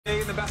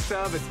the best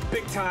of. It's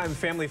big time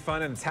family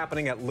fun, and it's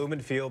happening at Lumen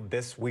Field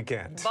this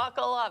weekend.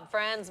 Buckle up,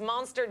 friends.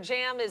 Monster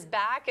Jam is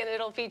back, and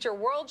it'll feature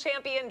world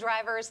champion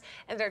drivers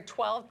and their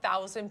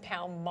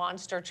 12,000-pound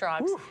monster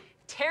trucks. Woo.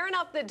 Tearing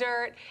up the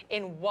dirt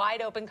in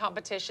wide-open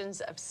competitions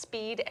of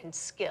speed and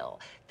skill.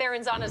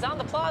 Theron Zahn is on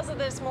the plaza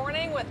this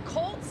morning with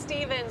Colt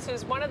Stephens,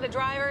 who's one of the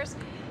drivers.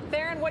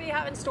 Theron, what do you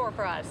have in store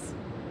for us?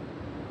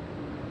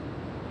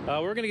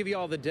 We're going to give you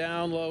all the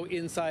down low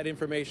inside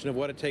information of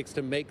what it takes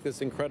to make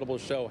this incredible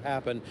show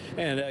happen.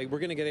 And we're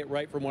going to get it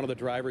right from one of the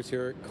drivers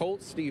here,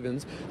 Colt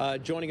Stephens,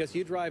 joining us.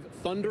 You drive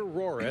Thunder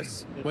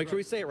Roarus. Make sure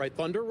we say it right,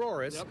 Thunder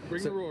Roarus. Yep,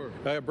 bring the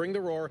roar. Bring the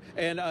roar.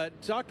 And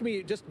talk to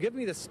me, just give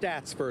me the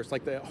stats first,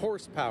 like the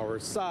horsepower,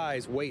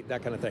 size, weight,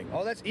 that kind of thing.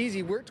 Oh, that's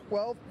easy. We're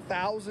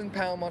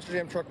 12,000-pound Monster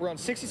Jam truck. We're on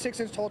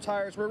 66-inch tall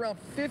tires. We're around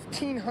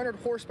 1,500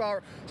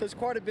 horsepower, so it's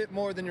quite a bit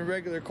more than your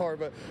regular car,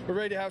 but we're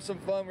ready to have some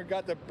fun. We've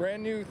got the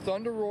brand new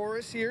Thunder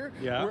Roarus here.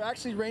 Yeah. We're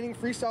actually reigning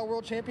freestyle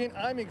world champion.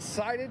 I'm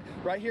excited.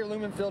 Right here,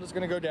 Lumen Field is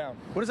going to go down.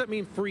 What does that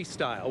mean,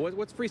 freestyle?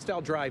 What's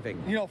freestyle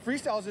driving? You know,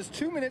 freestyle is just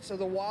 2 minutes of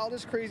the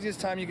wildest,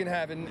 craziest time you can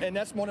have, and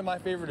that's one of my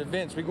favorite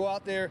events. We go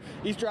out there,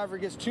 each driver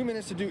gets 2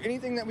 minutes to do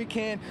anything that we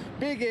can.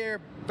 Big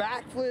air,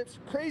 backflips,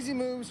 crazy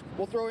moves.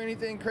 We'll throw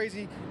anything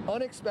crazy,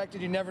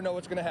 unexpected. You never know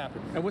what's going to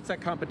happen. And what's that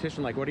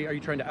competition like? Are you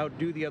trying to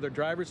outdo the other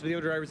drivers? Do the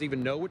other drivers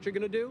even know what you're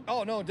going to do?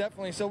 Oh, no,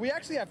 definitely. So we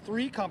actually have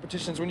 3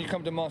 competitions when you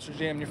come to Monster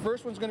Jam. Your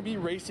first one's going to be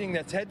racing.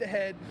 That's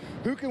head-to-head.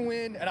 Who can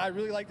win? And I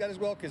really like that as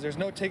well because there's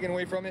no taking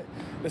away from it.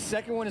 The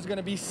second one is going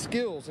to be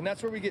skills, and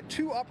that's where we get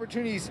 2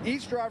 opportunities.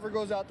 Each driver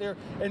goes out there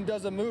and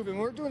does a move, and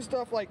we're doing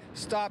stuff like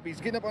stoppies,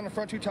 getting up on the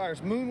front 2 tires,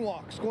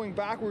 moonwalks, going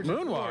backwards.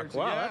 Moonwalk?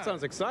 Wow, yeah. That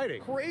sounds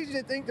exciting. Crazy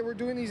to think that we're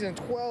doing these in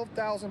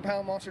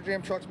 12,000-pound Monster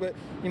Jam trucks, but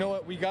you know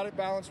what? We got it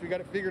balanced. We got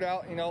it figured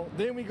out. You know,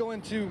 then we go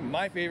into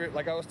my favorite,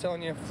 like I was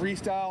telling you,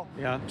 freestyle.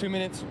 Yeah. 2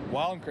 minutes,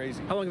 wild and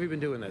crazy. How long have you been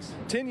doing this?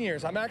 10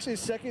 years. I'm actually a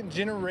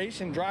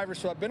second-generation driver,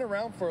 so I've been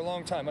around for a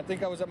long time. I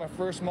think I was at my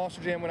first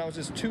Monster Jam when I was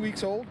just 2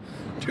 weeks old.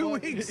 2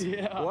 weeks?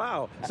 Yeah.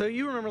 Wow. So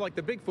you remember like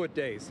the Bigfoot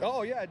days?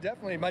 Oh, yeah,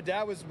 definitely. My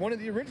dad was one of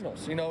the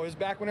originals. You know, it was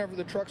back whenever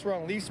the trucks were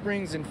on leaf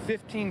springs and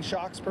 15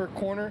 shocks per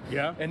corner.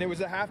 Yeah. And it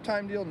was a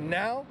halftime deal.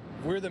 Now,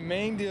 we're the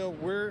main deal.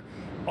 We're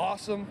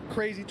awesome,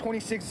 crazy,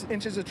 26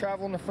 inches of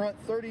travel in the front,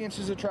 30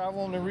 inches of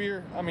travel in the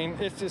rear. I mean,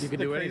 it's just the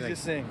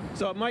craziest thing.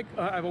 So, Mike,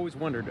 I've always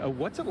wondered,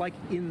 what's it like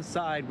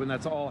inside when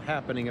that's all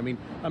happening? I mean,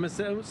 I'm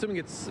assuming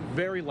it's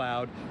very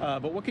loud,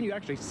 but what can you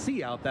actually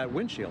see out that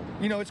windshield?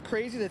 You know, it's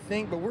crazy to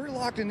think, but we're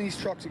locked in these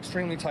trucks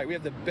extremely tight. We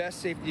have the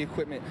best safety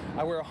equipment.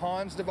 I wear a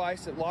Hans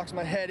device that locks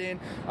my head in.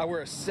 I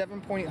wear a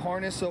 7-point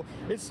harness, so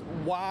it's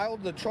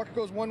wild. The truck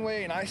goes one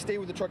way, and I stay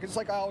with the truck. It's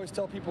like I always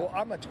tell people,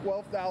 I'm a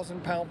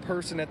 12,000-pound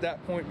person at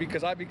that point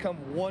because I become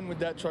one with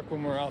that truck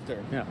when we're out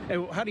there. Yeah.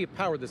 And how do you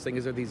power this thing?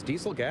 Is there these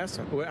diesel gas?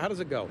 How does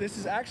it go? This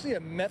is actually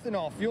a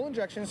methanol fuel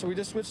injection, so we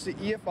just switched to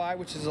EFI,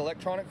 which is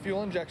electronic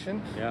fuel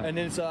injection, yeah. And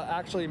it's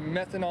actually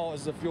methanol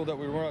is the fuel that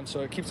we run, so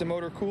it keeps the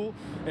motor cool,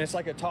 and it's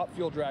like a top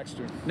fuel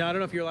dragster. Now, I don't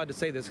know if you're allowed to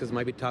say this because it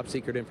might be top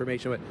secret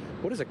information, but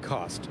what does it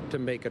cost to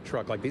make a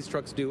truck? Like, these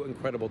trucks do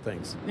incredible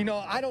things. You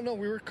know, I don't know.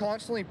 We were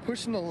constantly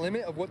pushing the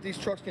limit of what these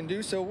trucks can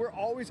do, so we're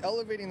always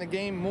elevating the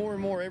game more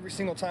and more every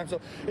single time,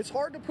 so it's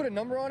hard to put a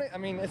number on it. I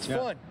mean, it's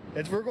fun.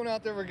 We're going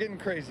out there, we're getting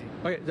crazy.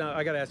 Okay, now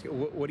I got to ask you,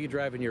 what do you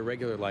drive in your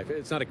regular life?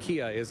 It's not a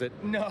Kia, is it?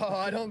 No,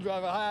 I don't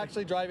drive. I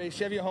actually drive a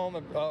Chevy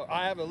Home.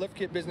 I have a lift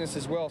kit business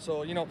as well.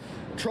 So, you know,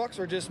 trucks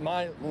are just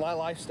my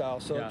lifestyle.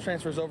 So it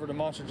transfers over to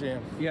Monster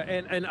Jam. Yeah,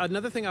 and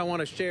another thing I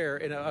want to share,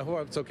 and I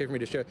hope it's okay for me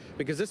to share,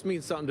 because this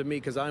means something to me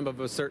because I'm of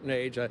a certain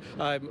age.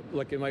 I'm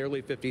like in my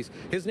early 50s.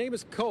 His name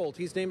is Colt.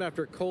 He's named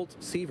after Colt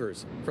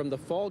Stephens from The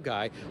Fall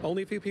Guy.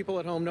 Only a few people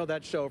at home know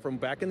that show from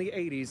back in the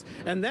 80s.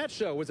 And that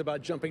show was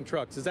about jumping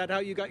trucks. Is that how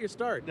you got your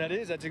start? That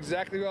is. That's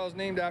exactly what I was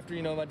named after.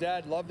 You know, my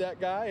dad loved that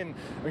guy. And,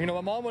 you know,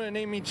 my mom wanted to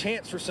name me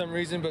Chance for some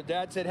reason, but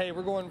Dad said, hey,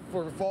 we're going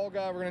for the Fall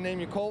Guy. We're going to name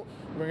you Colt.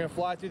 We're going to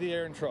fly through the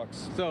air in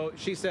trucks. So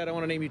she said, I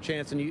want to name you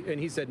Chance, and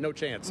he said, no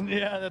chance.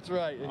 Yeah, that's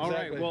right. Exactly. All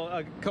right.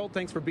 Well, Colt,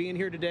 thanks for being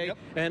here today. Yep.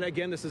 And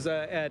again, this is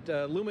at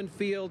Lumen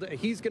Field.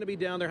 He's going to be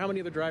down there. How many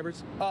other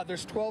drivers?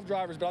 There's 12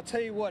 drivers, but I'll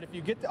tell you what, if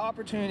you get the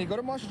opportunity, go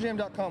to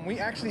monsterjam.com. We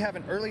actually have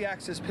an early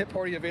access pit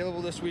party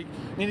available this week.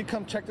 You need to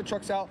come check the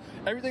trucks out.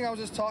 Everything I was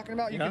just talking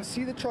about, you can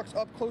see the trucks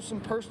up close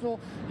and personal.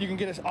 You can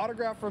get an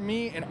autograph from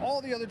me and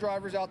all the other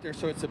drivers out there.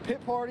 So it's a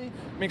pit party.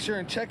 Make sure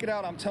and check it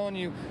out. I'm telling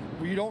you,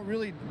 you don't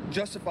really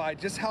justify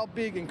just how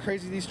big and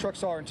crazy these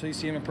trucks are until you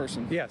see them in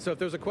person. Yeah, so if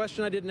there's a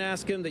question I didn't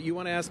ask him that you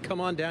want to ask, come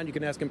on down. You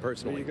can ask him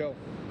personally. There you go.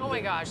 Oh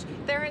my gosh.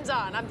 Theron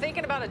Zahn, I'm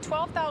thinking about a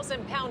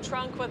 12,000-pound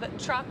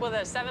truck with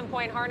a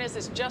 7-point harness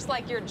is just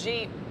like your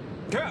Jeep.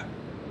 Yeah.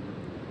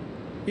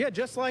 Yeah,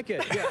 just like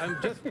it. Yeah, I'm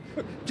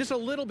just a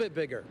little bit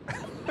bigger.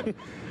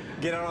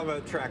 Get out on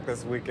the track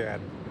this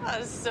weekend.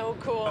 That is so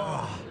cool.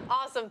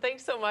 Awesome.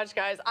 Thanks so much,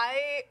 guys.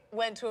 I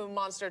went to a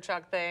monster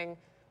truck thing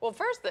Well,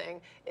 first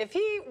thing, if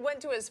he went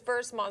to his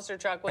first monster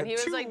truck when he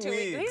was like 2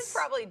 weeks, he's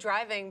probably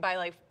driving by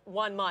like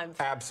 1 month.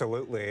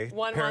 Absolutely.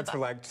 Parents were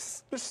like,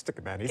 just stick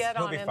him in.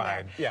 He'll be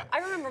fine. Yeah. I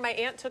remember my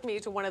aunt took me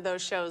to one of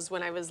those shows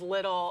when I was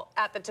little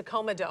at the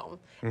Tacoma Dome.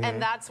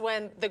 And that's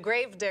when the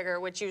Gravedigger,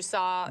 which you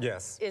saw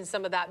in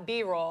some of that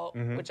B-roll,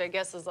 which I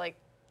guess is like,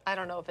 I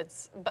don't know if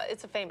it's, but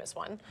it's a famous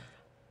one.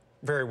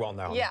 Very well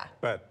known. Yeah.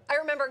 But I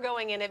remember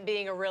going in it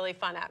being a really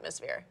fun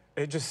atmosphere.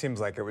 it just seems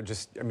like it would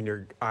just, I mean,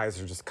 your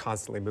eyes are just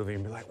constantly moving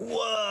and be like,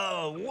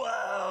 whoa,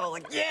 whoa,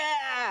 like,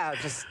 yeah!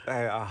 Just,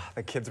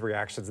 the kids'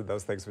 reactions to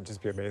those things would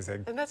just be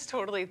amazing. And that's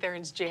totally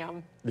Theron's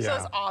jam. Yeah. So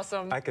it's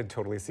awesome. I could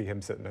totally see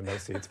him sitting in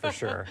those seats for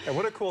sure. And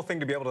what a cool thing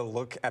to be able to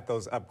look at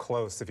those up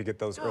close if you get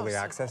those early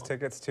access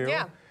tickets too.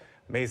 Yeah.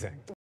 Amazing.